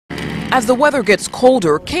As the weather gets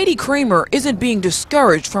colder, Katie Kramer isn't being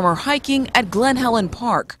discouraged from her hiking at Glen Helen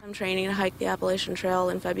Park. I'm training to hike the Appalachian Trail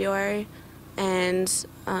in February, and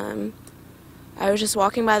I was just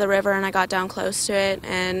walking by the river and I got down close to it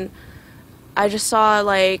and I just saw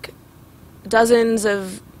like dozens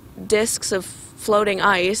of discs of floating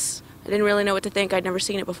ice. I didn't really know what to think. I'd never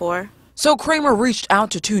seen it before. So Kramer reached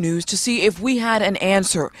out to 2 News to see if we had an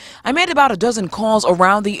answer. I made about a dozen calls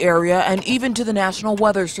around the area and even to the National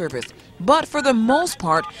Weather Service. But for the most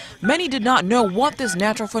part, many did not know what this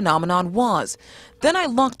natural phenomenon was. Then I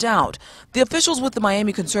lucked out. The officials with the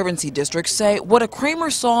Miami Conservancy District say what a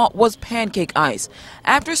Kramer saw was pancake ice.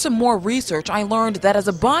 After some more research, I learned that as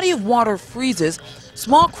a body of water freezes,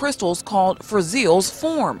 small crystals called frizzels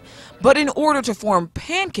form. But in order to form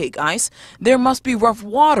pancake ice, there must be rough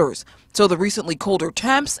waters. So the recently colder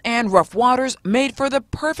temps and rough waters made for the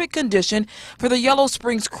perfect condition for the Yellow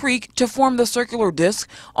Springs Creek to form the circular disc,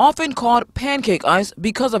 often called pancake ice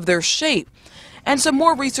because of their shape. And some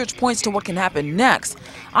more research points to what can happen next.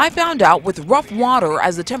 I found out with rough water,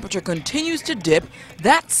 as the temperature continues to dip,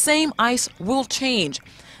 that same ice will change.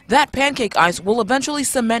 That pancake ice will eventually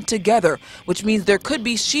cement together, which means there could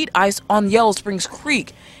be sheet ice on Yellow Springs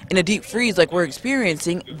Creek. In a deep freeze like we're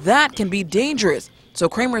experiencing, that can be dangerous. So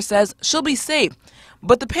Kramer says she'll be safe,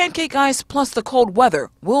 but the pancake ice plus the cold weather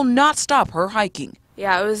will not stop her hiking.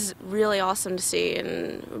 Yeah, it was really awesome to see,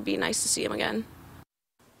 and it would be nice to see him again.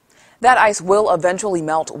 That ice will eventually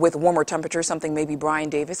melt with warmer temperatures, something maybe Brian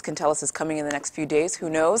Davis can tell us is coming in the next few days, who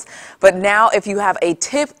knows. But now if you have a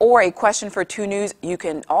tip or a question for 2 News, you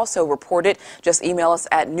can also report it. Just email us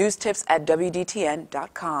at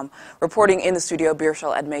newstips@wdtn.com. Reporting in the studio,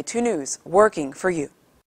 Birshel Edmay, 2 News, working for you.